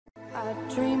I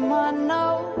dream I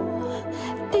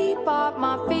know deep up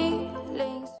my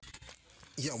feelings.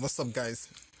 Yo, what's up guys?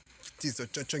 This is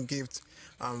Ochoochogift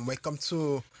and welcome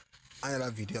to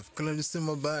another video of COD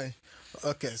Mobile.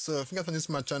 Okay, so if you guys are new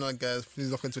to my channel guys, please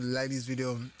don't forget to like this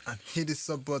video and hit the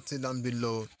sub button down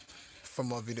below for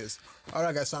more videos.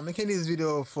 Alright guys, so I'm making this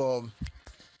video for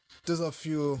those of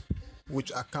you which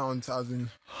account has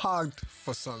been hacked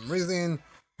for some reason,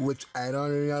 which I don't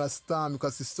really understand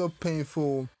because it's so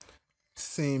painful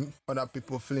seeing other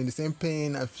people feeling the same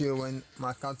pain I feel when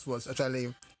my account was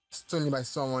actually stolen by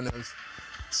someone else.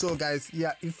 So guys,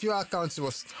 yeah, if your account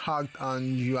was hacked and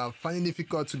you are finding it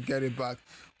difficult to get it back,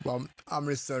 well, I'm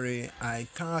really sorry, I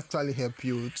can't actually help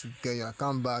you to get your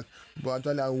account back, but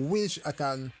actually I wish I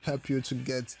can help you to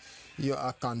get your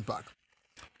account back.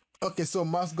 Okay, so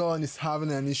Maskgun is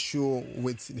having an issue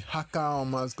with the hacker on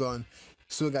Maskgun.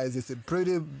 So guys, it's a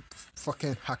pretty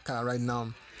fucking hacker right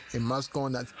now, a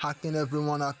Maskgun that's hacking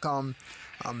everyone's account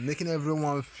and making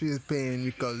everyone feel pain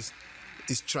because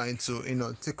it's trying to,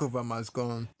 take over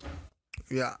Maskgun.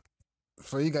 Yeah,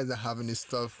 for you guys that are having this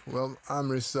stuff, well, I'm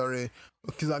really sorry.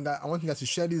 Okay, so I want you guys to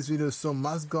share this video so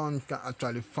Maskgun can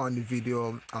actually find the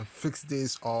video and fix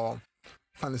this or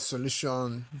find a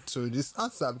solution to this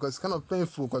answer, because it's kind of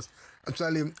painful. Because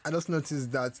actually I just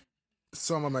noticed that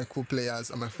some of my cool players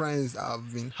and my friends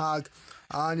have been hacked,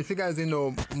 and if you guys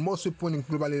know, most people in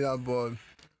global leaderboard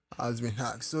has been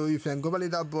hacked. So if you're in global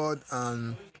leaderboard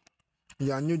and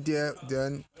you're new there,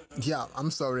 then yeah, I'm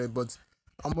sorry, but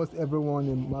almost everyone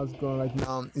in Maskgun right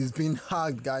now is being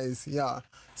hacked guys. Yeah,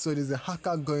 so there's a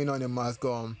hacker going on in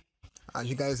Maskgun and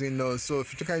you guys will know. So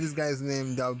if you check out this guy's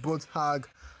name, they're both hacked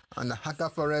and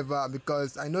Hackerforever,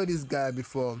 because I know this guy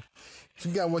before. If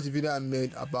you guys watch the video I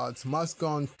made about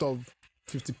Maskgun top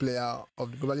 50 player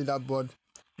of the global leaderboard,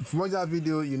 if you watch that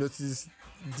video, you notice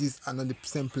these are not the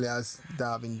same players that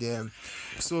have been there.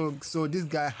 So this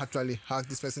guy actually hacked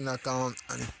this person's account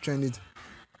and trained it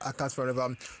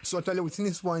Hackerforever. So actually within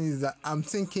this one is that I'm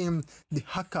thinking the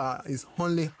hacker is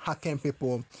only hacking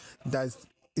people that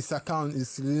his account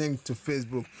is linked to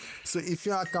Facebook. So if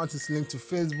your account is linked to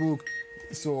Facebook,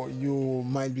 so you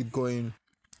might be going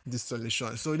this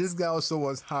solution. So this guy also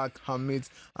was hacked and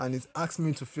it asked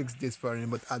me to fix this for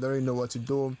him, but I don't really know what to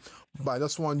do. But I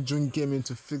just want June Gaming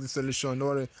to fix the solution. Don't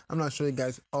worry, I'm not sure you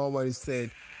guys all what he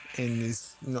said in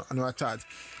this another chat.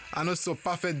 And also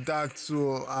Perfect Dark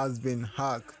 2 has been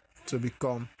hacked to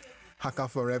become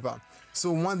Hackerforever.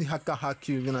 So once the hacker hack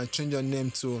you, you're gonna change your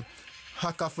name to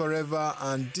Hackerforever,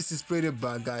 and this is pretty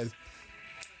bad guys,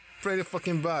 pretty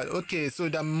fucking bad. Okay, so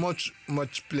there are much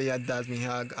player that's been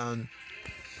hacked, and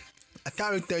I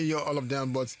can't really tell you all of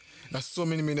them, but there's so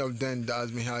many of them that has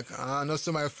been hacked. And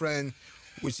also my friend,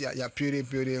 which yeah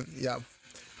Beauty, yeah,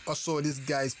 also this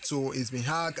guy too is been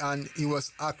hacked, and he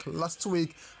was hacked last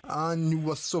week and it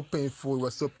was so painful, he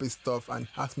was so pissed off and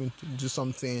asked me to do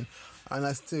something and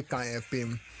I still can't help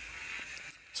him.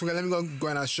 So let me go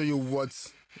and show you what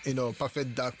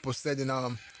Perfect Dark posted in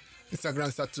our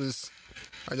Instagram status.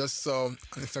 I just saw an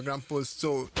Instagram post,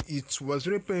 so it was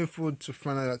really painful to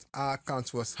find out that our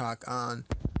account was hacked, and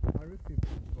I really feel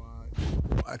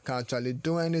bad. I can't actually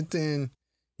do anything.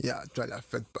 Yeah, try to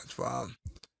affect bad for her.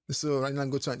 So right now,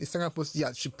 go to an Instagram post.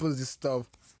 Yeah, she posted this stuff.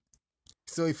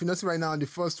 So if you notice right now, the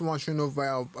first one shown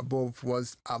over above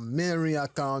was a Mary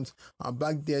account, and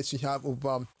back there she have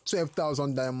over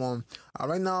 12,000 diamonds. And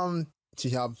right now she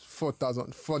have 4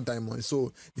 diamonds.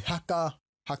 So the hacker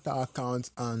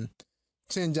account and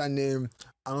change her name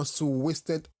and also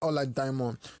wasted all her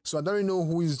diamond. So I don't really know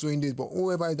who is doing this, but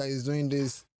whoever that is doing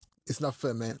this, it's not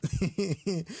fair, man.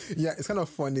 Yeah, it's kind of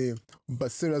funny,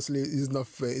 but seriously, it's not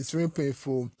fair. It's really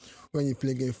painful when you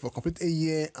play a game for complete a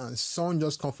year and someone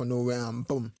just come from nowhere and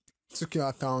boom, took your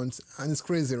account, and it's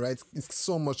crazy, right? It's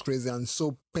so much crazy and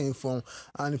so painful,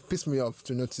 and it pissed me off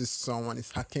to notice someone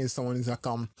is hacking someone's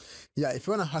account. Yeah, if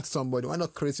you want to hack somebody, why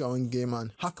not create your own game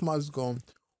and hack Maskgun?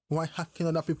 Why hacking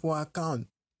other people's account?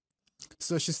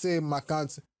 So she said, my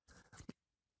account,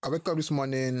 I wake up this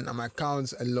morning and my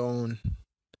accounts alone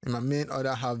and my main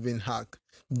order have been hacked.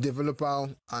 Developer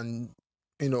and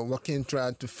working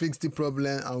try to fix the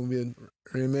problem and will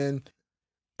remain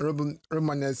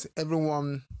Romanes.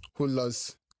 Everyone who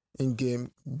lost in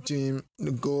game, gym,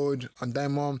 gold and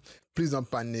diamond, please don't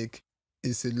panic.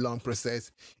 It's a long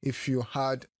process. If your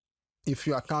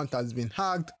account has been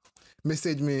hacked,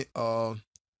 message me or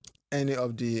any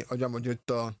of the audio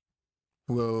moderator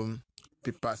will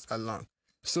be passed along.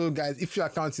 So guys, if your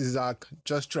account is hacked,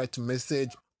 just try to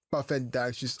message Perfect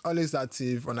Dark. She's always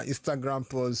active on her Instagram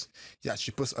posts. Yeah,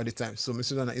 she posts all the time. So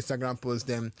message on her Instagram posts.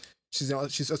 Then she's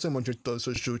also a moderator,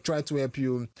 so she'll try to help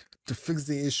you to fix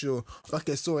the issue.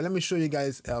 Okay, so let me show you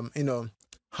guys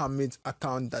Hamid's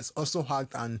account that's also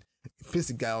hacked, and piss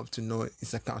the guy up to know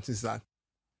his account is hacked.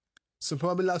 So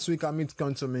probably last week Hamid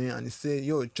come to me and he say,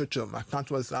 yo Chocho, my account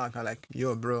was hacked. I'm like,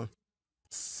 yo bro,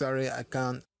 sorry, I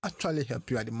can't actually help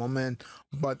you at the moment,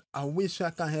 but I wish I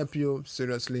can help you.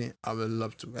 Seriously, I would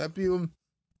love to help you.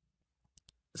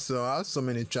 So I have so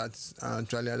many chats.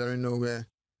 Actually, I don't know where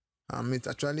Hamid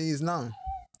actually is now.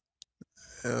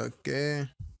 Okay,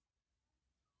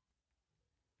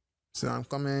 so I'm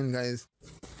coming, guys.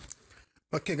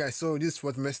 Okay guys, so this is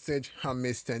what message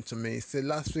Hamid sent to me. He said,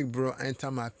 last week bro, I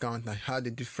entered my account, I had a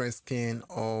different skin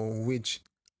or which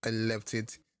I left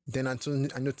it. Then I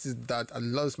noticed that I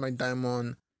lost my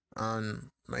diamond and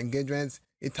my engagement.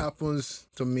 It happens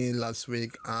to me last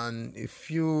week and a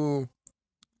few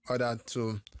other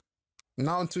too.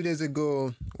 Now 2 days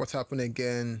ago, what happened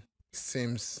again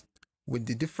seems with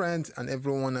the different and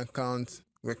everyone account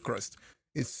were crossed.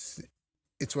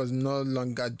 It was no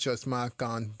longer just my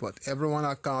account, but everyone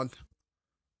account.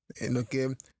 And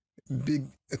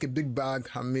big bag,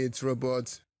 Hamid,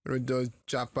 Robot, Rodos,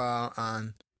 Japa,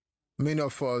 and many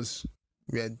of us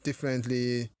were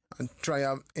differently and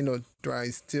try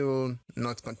still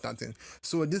not contacting.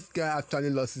 So this guy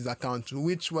actually lost his account,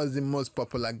 which was the most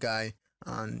popular guy,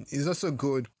 and he's also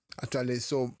good actually.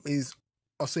 So he's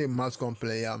also a Maskgun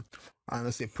player and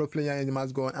also a pro player in the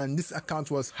Maskgun, and this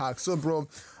account was hacked. So bro,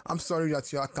 I'm sorry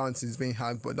that your account is being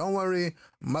hacked, but don't worry,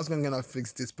 Maskgun gonna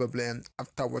fix this problem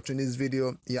after watching this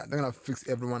video. Yeah, they're gonna fix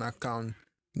everyone account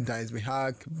that is being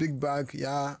hacked. Big bag,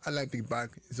 yeah, I like big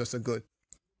bag, it's also good.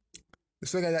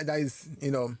 So guys, that is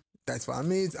that's for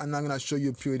me, and I'm gonna show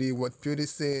you Pewdie, what Pewdie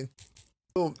said.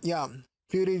 So yeah,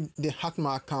 Pewdie, they hacked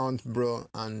my account bro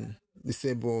and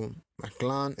disable my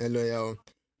clan, LOL.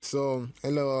 So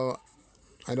LOL,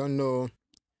 I don't know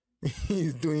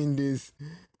he's doing this,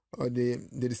 or they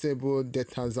disabled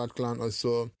Death Hazard clan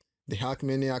also. They hack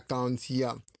many accounts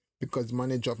here because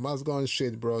manager of Maskgun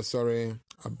shit bro, sorry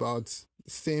about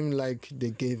same like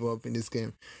they gave up in this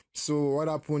game. So what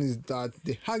happened is that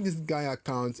they hacked this guy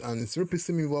account and it's really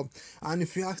pissing me off. And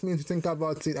if you ask me to think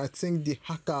about it, I think the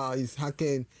hacker is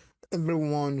hacking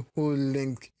everyone who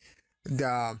linked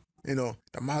the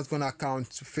Maskgun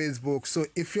account to Facebook. So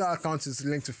if your account is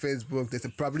linked to Facebook, there's a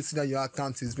probability that your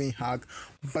account is being hacked.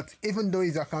 But even though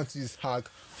his account is hacked,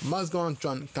 Maskgun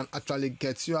can actually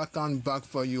get your account back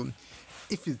for you.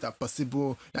 If it's that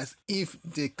possible, that's if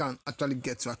they can actually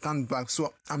get your account back.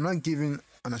 So I'm not giving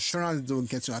an assurance they'll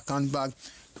get your account back,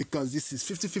 because this is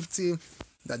 50-50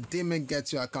 that they may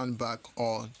get your account back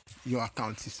or your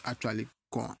account is actually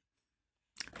gone.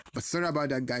 But sorry about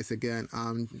that guys again.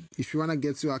 If you want to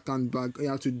get your account back, all you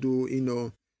have to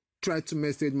do, try to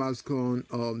message Maskgun,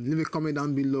 leave a comment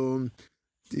down below,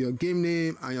 your game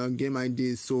name and your game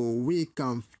ID, so we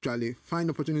can actually find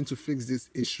opportunity to fix this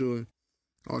issue,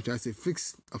 or try to say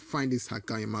fix or find this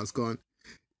hacker in Maskgun.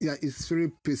 Yeah, it's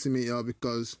really pissing me off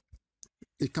because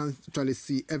you can't actually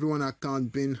see everyone's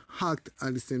account being hacked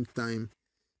at the same time.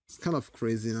 It's kind of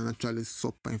crazy and actually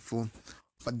so painful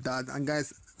for that. And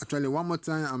guys, actually one more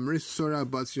time, I'm really sorry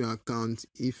about your account.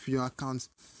 If your account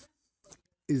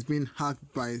is being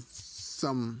hacked by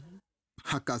some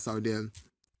hackers out there,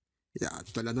 yeah,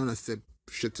 but I don't accept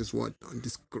shit is what on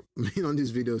this on this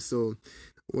video. So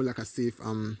all like I say, if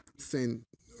I'm saying,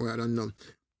 well, I don't know,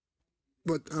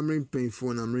 but I'm really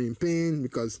painful and I'm really in pain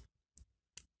because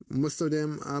most of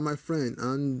them are my friend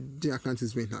and their account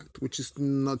is being hacked, which is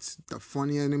not that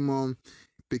funny anymore,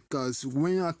 because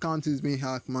when your account is being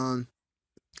hacked, man,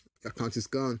 your account is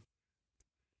gone.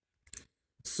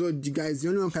 So you guys, the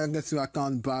only one can get your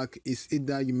account back is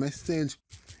either you message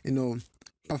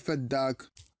Perfect Dark,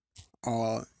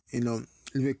 or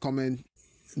leave a comment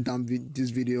down this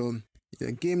video,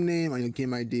 your game name and your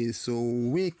game ID, so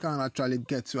we can actually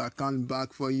get your account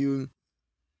back for you.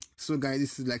 So guys,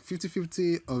 this is like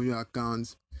 50-50 of your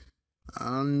account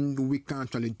and we can't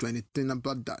actually do anything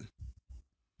about that.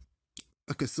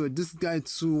 Okay, so this guy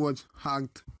too was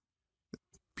hacked.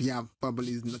 Yeah,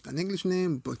 probably is not an English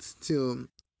name, but still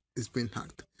it's been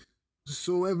hacked.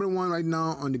 So everyone right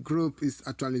now on the group is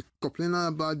actually complaining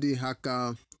about the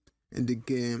hacker in the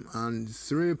game, and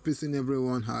it's really pissing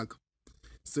everyone hack.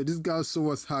 So this guy also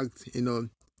was hacked 3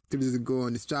 days ago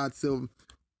on the chat. So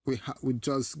we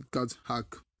just got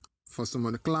hacked for some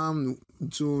of the clan.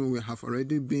 June, we have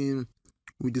already been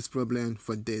with this problem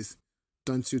for days.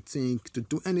 Don't you think to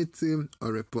do anything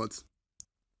or report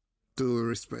to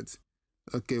respect?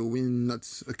 Okay,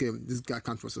 this guy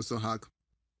account was also hacked.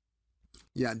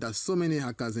 Yeah, there's so many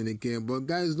hackers in the game, but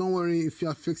guys, don't worry if you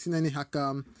are fixing any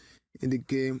hacker. in the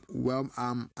game. Well,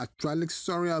 I'm actually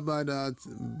sorry about that,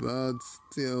 but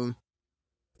still,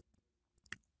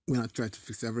 we're gonna try to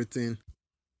fix everything.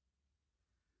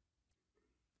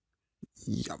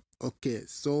 Yep. Okay,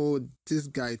 so this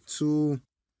guy too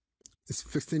is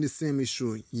fixing the same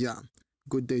issue. Yeah.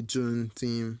 Good day, June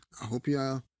team. I hope you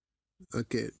are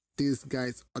okay. This guy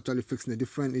is actually fixing a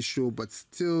different issue, but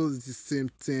still the same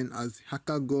thing as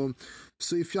HackerGo.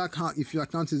 So if your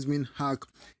account is being hacked,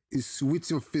 it's with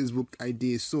your Facebook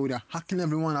ID. So they're hacking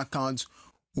everyone's account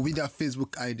with their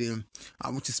Facebook ID,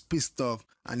 which is pissed off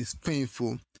and it's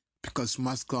painful because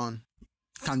Maskgun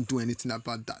can't do anything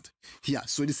about that. Yeah,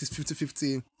 so this is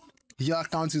 50-50. Your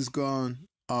account is gone,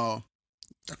 or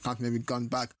the account may be gone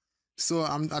back. So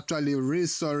I'm actually really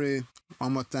sorry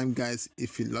one more time, guys.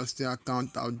 If you lost your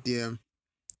account out there,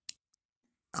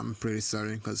 I'm pretty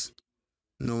sorry because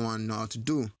no one know how to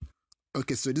do.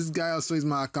 Okay, so this guy also is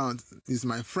my account. He's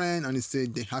my friend, and he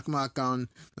said they hacked my account.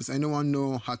 Does anyone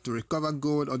know how to recover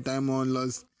gold or diamond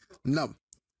loss? No,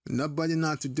 nobody know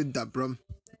how to do that, bro.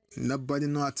 Nobody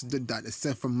know how to do that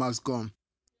except for Maskgun,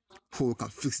 who can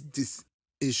fix this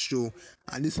issue.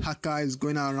 And this hacker is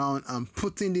going around and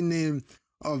putting the name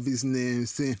of his name,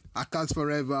 saying Hackers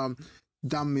Forever.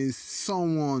 That means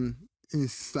someone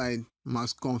inside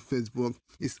Maskgun Facebook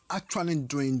is actually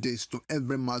doing this to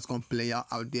every Maskgun player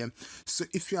out there. So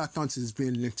if your account is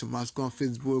being linked to Maskgun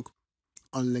Facebook,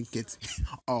 unlink it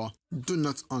or do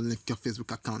not unlink your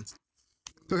Facebook account.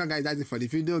 So okay, guys, that's it for the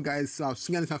video, guys. So I'll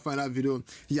see you next time for another video.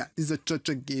 Yeah, this is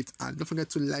Ochoochogift, and don't forget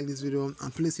to like this video,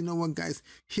 and please, you know what, guys,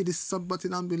 hit the sub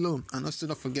button down below, and also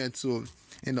don't forget to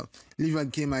leave your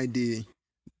game ID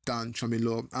down from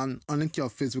below and unlink your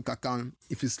Facebook account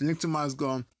if it's linked to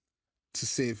Maskgun to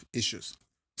save issues.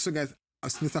 So guys, I'll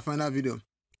see you next time for another video.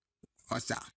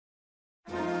 Watch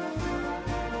out.